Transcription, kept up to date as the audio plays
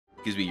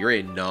Excuse me, you're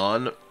a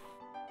non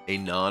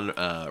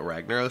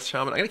Ragnaros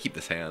Shaman. I gotta keep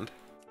this hand.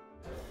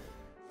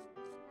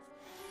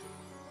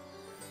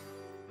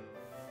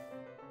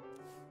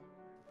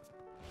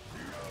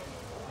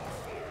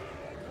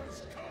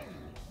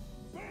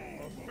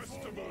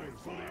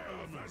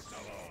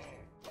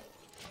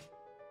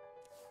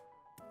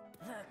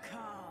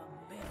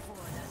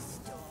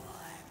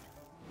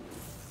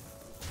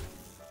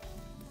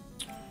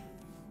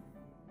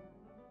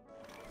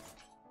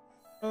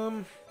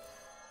 I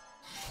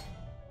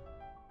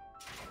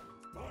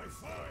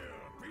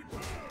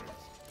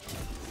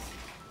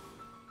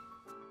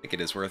think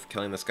it is worth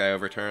killing this guy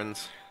over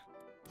turns.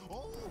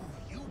 Oh,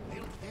 you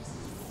built this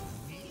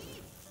for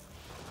me?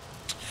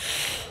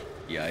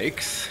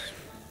 Yikes.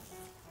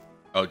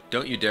 Oh,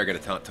 don't you dare get a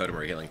taunt totem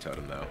or a healing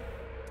totem, though.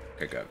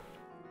 Okay, good.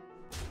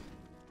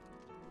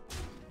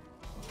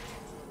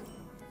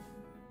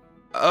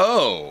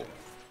 Oh!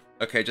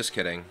 Okay, just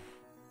kidding.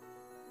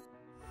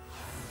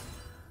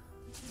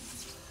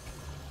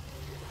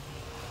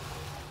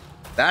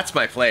 That's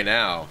my play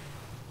now.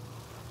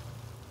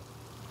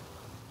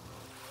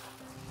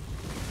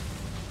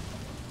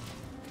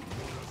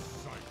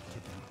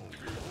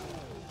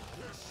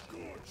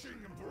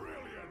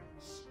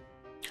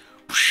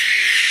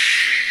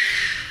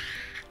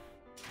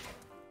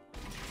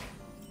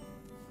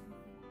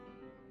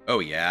 Oh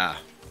yeah.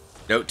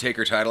 Note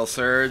taker title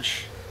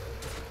surge.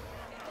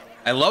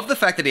 I love the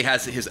fact that he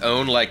has his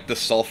own, like, the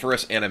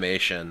sulfurous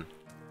animation.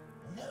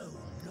 No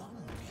longer a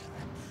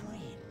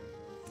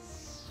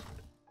prince.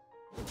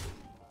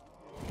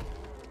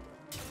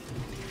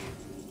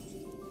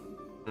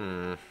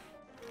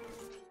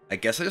 I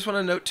guess I just want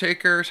a note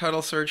taker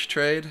title surge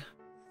trade.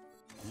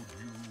 Could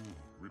you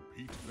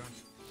repeat that?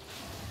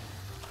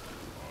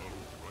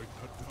 I'll write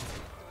that down.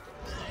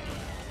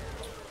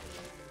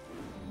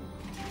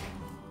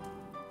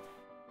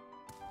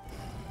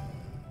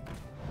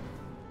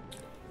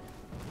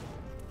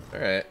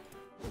 Alright.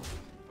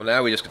 Well,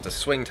 now we just get to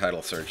swing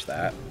title surge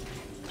that.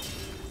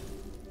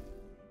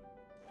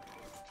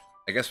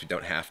 I guess we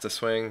don't have to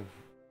swing.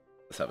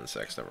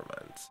 7-6, never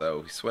mind. So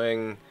we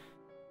swing.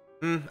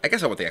 I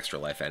guess I want the extra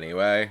life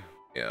anyway.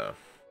 Yeah.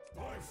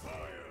 I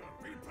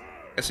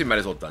guess we might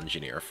as well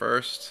Dungeoneer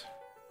first.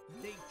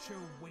 Nature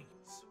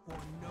waits for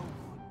no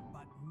one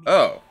but me.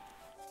 Oh.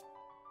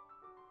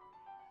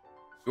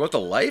 You want the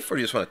life, or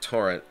do you just want to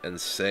torrent and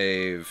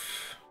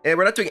save? And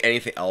we're not doing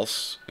anything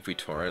else if we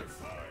torrent.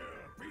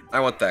 I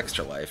want the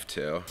extra life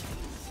too.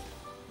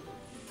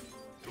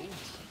 Don't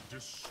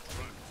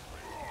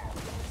distract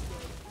me.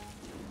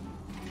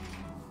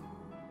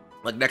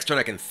 Like next turn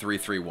I can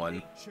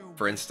 3-3-1,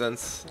 for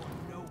instance,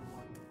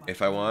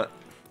 if I want.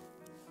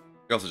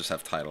 You also just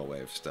have Tidal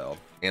Wave still,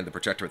 and the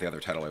Protector with the other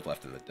Tidal Wave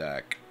left in the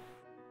deck.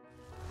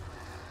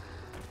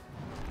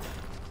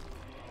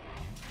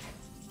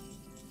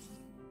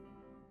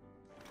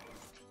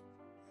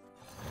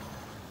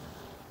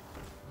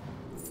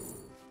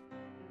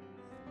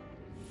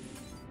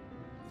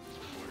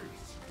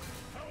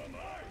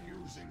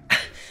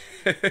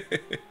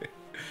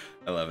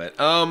 I love it.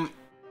 We're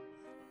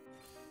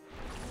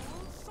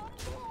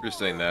just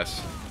doing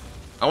this.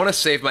 I want to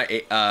save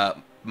my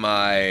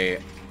my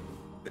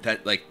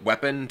like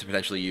weapon to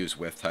potentially use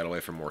with Tidal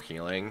Wave for more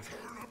healing,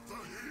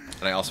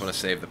 and I also want to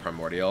save the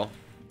Primordial.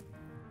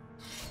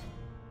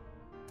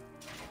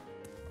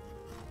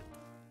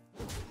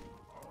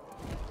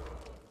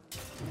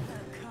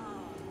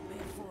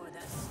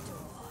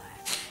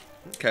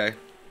 Okay.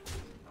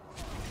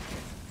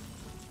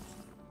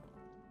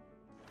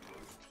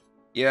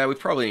 Yeah, we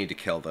probably need to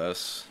kill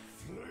this.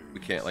 We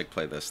can't, like,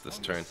 play this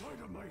turn.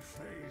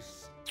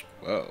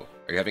 Whoa.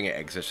 Are you having an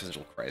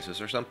existential crisis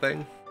or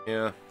something?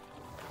 Yeah.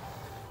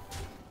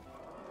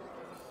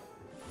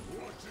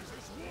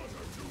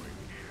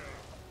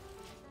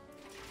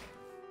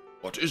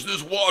 What is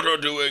this water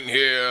doing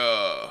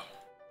here?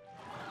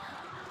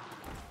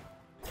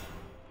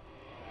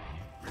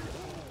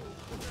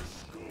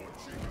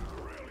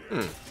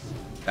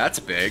 That's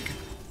big.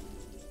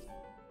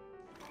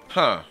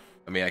 Huh.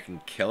 I mean, I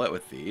can kill it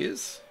with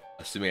these,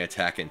 assuming I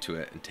attack into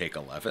it and take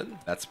 11.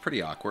 That's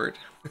pretty awkward.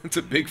 It's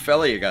a big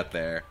fella you got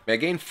there. I mean, I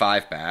gain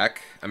 5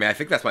 back. I mean, I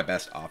think that's my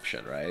best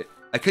option, right?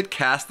 I could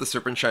cast the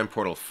Serpentine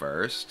Portal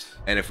first,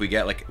 and if we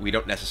get, like, we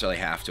don't necessarily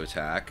have to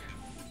attack.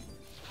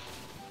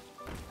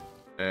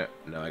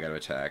 No, I gotta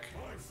attack.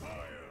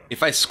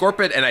 If I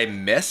Scorpid and I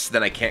miss,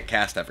 then I can't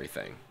cast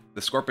everything.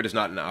 The Scorpid is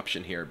not an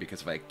option here,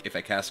 because if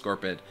I cast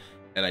Scorpid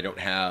and I don't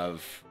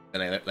have,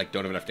 and I, like,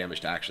 don't have enough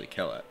damage to actually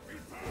kill it.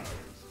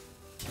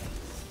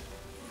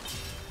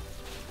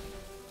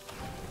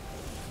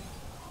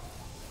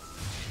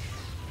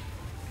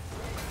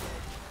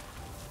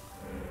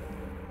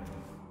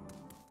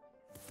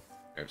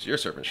 There's your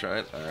Serpent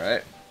Shrine.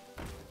 Alright.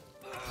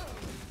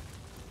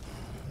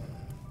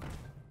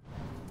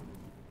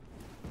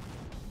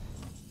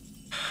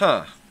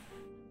 Huh.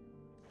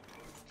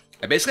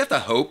 I basically have to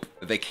hope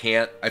that they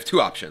can't... I have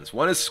 2 options.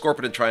 One is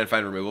Scorpid and try and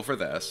find removal for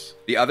this.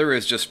 The other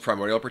is just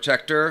Primordial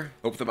Protector.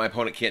 Hope that my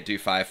opponent can't do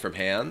 5 from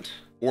hand.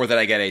 or that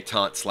I get a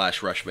taunt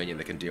slash rush minion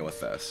that can deal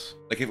with this.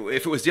 Like,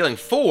 if it was dealing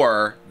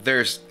 4,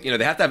 there's, you know,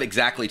 they have to have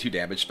exactly 2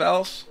 damage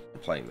spells. I'm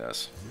playing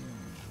this.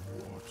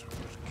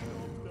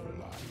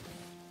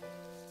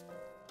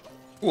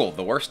 Cool,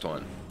 the worst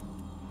one.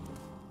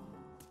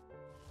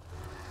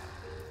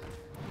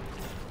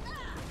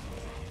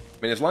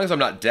 I mean, as long as I'm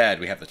not dead,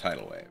 we have the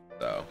tidal wave,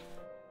 so.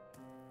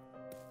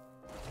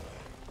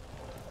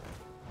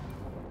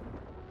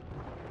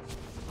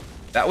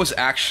 That was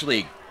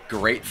actually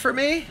great for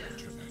me.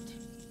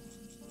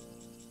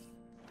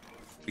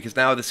 Because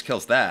now this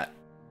kills that.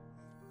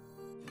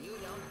 You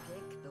don't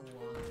pick the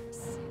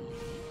ones.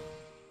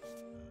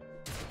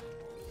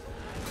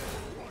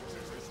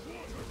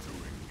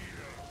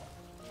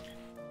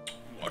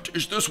 What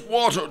is this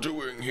water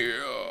doing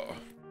here?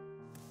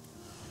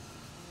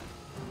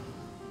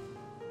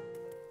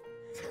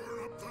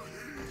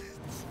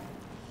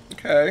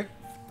 Okay.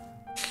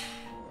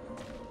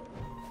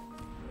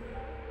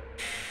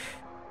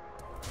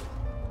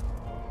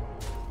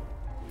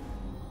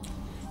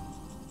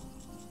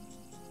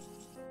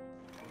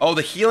 Oh,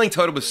 the healing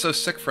totem was so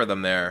sick for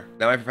them there.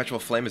 Now my perpetual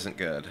flame isn't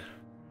good.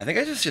 I think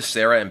I just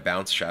Sarah and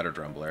bounce Shadow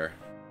Drumbler.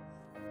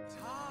 Time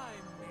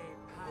may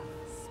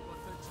pass, but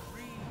the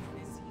dream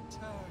is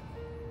eternal.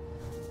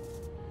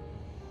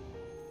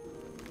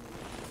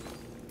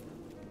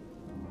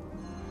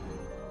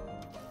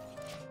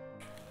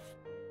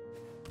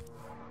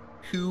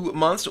 2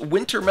 months.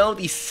 Winter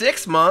Melody,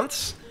 6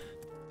 months.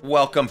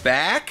 Welcome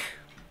back.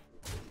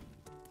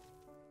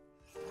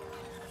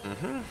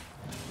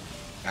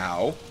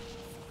 Ow.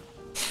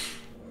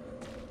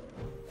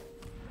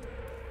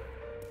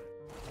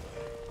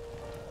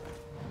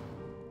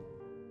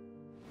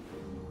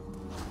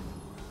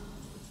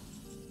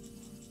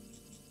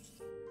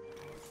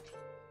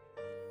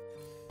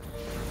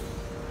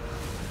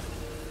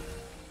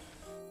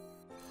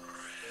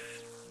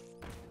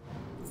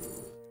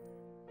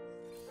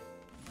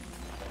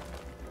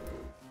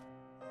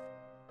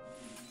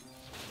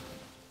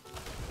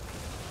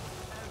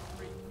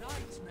 Every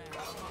nightmare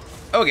must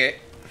Okay.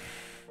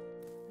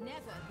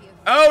 Never give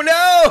Oh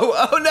no!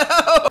 Oh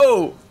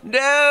no! No!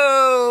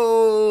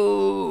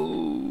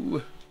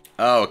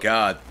 Oh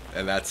god.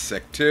 And that's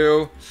sick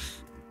too.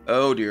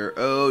 Oh dear,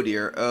 oh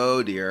dear,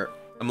 oh dear.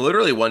 I'm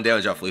literally 1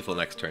 damage off lethal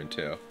next turn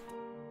too.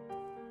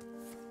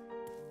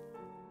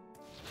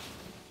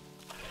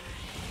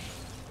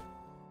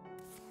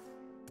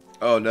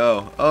 Oh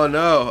no, oh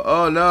no,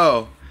 oh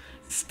no.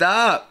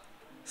 Stop!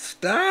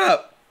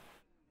 Stop!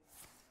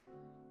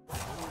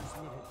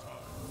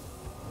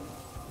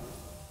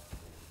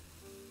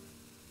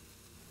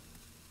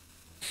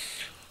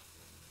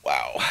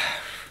 Wow.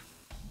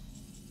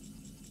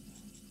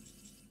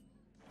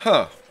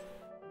 Huh.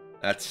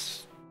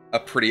 That's a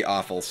pretty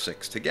awful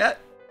 6 to get.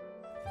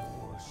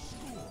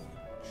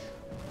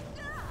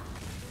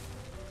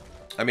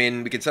 I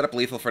mean, we can set up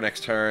lethal for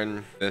next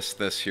turn.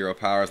 This hero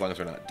power as long as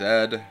we're not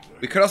dead.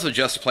 We could also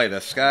just play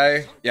this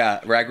guy.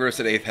 Yeah, Ragnaros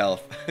at 8th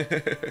health.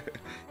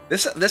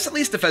 This at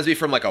least defends me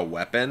from like a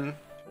weapon.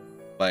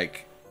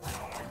 Like,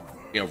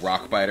 you know,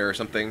 Rockbiter or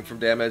something from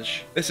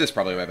damage. This is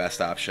probably my best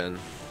option.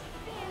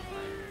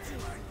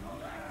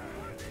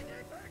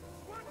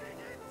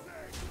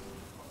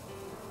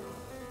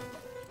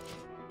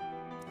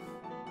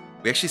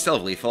 We actually still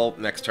have lethal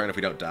next turn if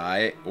we don't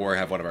die, or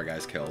have one of our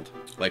guys killed.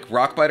 Like,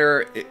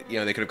 Rockbiter, you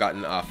know, they could have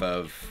gotten off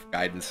of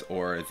Guidance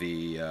or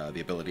the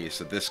ability,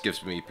 so this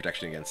gives me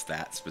protection against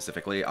that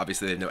specifically.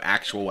 Obviously, they have no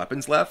actual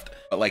weapons left,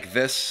 but like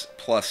this,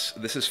 plus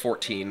this is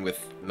 14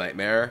 with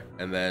Nightmare,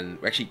 and then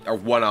we actually are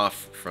 1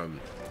 off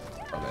from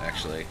it,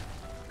 actually.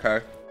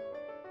 Okay.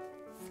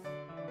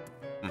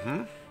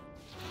 Mm-hmm.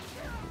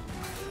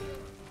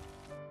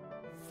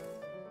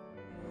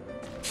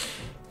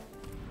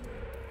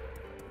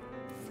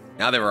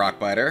 Now they have a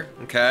Rockbiter.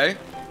 Okay.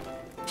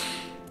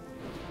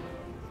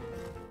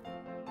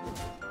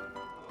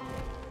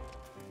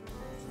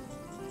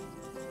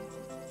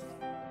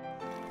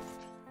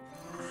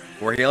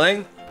 We're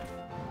healing.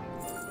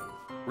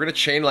 We're gonna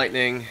Chain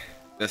Lightning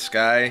this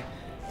guy,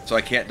 so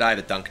I can't die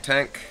the Dunk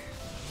Tank.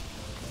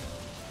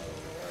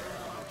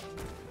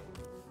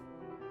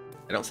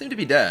 They don't seem to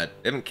be dead.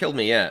 They haven't killed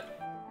me yet.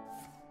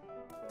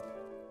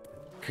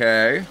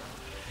 Okay.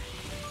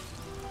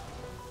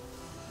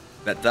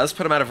 That does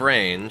put him out of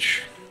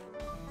range.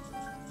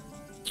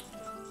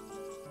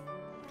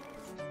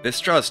 This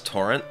draws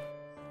Torrent.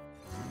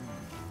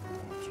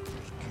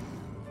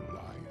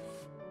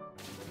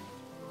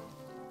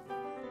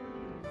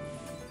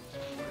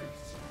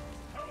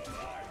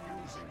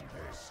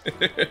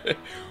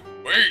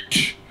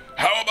 Wait!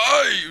 How am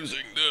I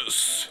using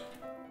this?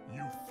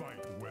 You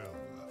fight well,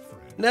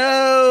 friend.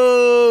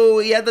 No!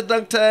 He had the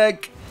Dunk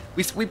Tank!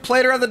 We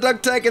played around the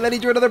Dunk Tank and then he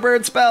drew another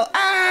bird spell.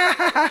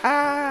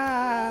 Ah!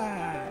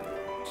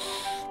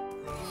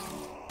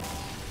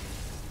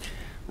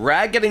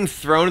 Rag getting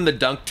thrown in the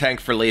Dunk Tank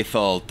for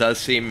lethal does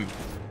seem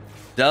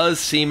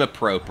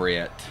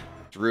appropriate.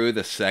 Drew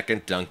the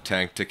second Dunk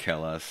Tank to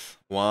kill us.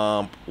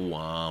 Womp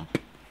womp.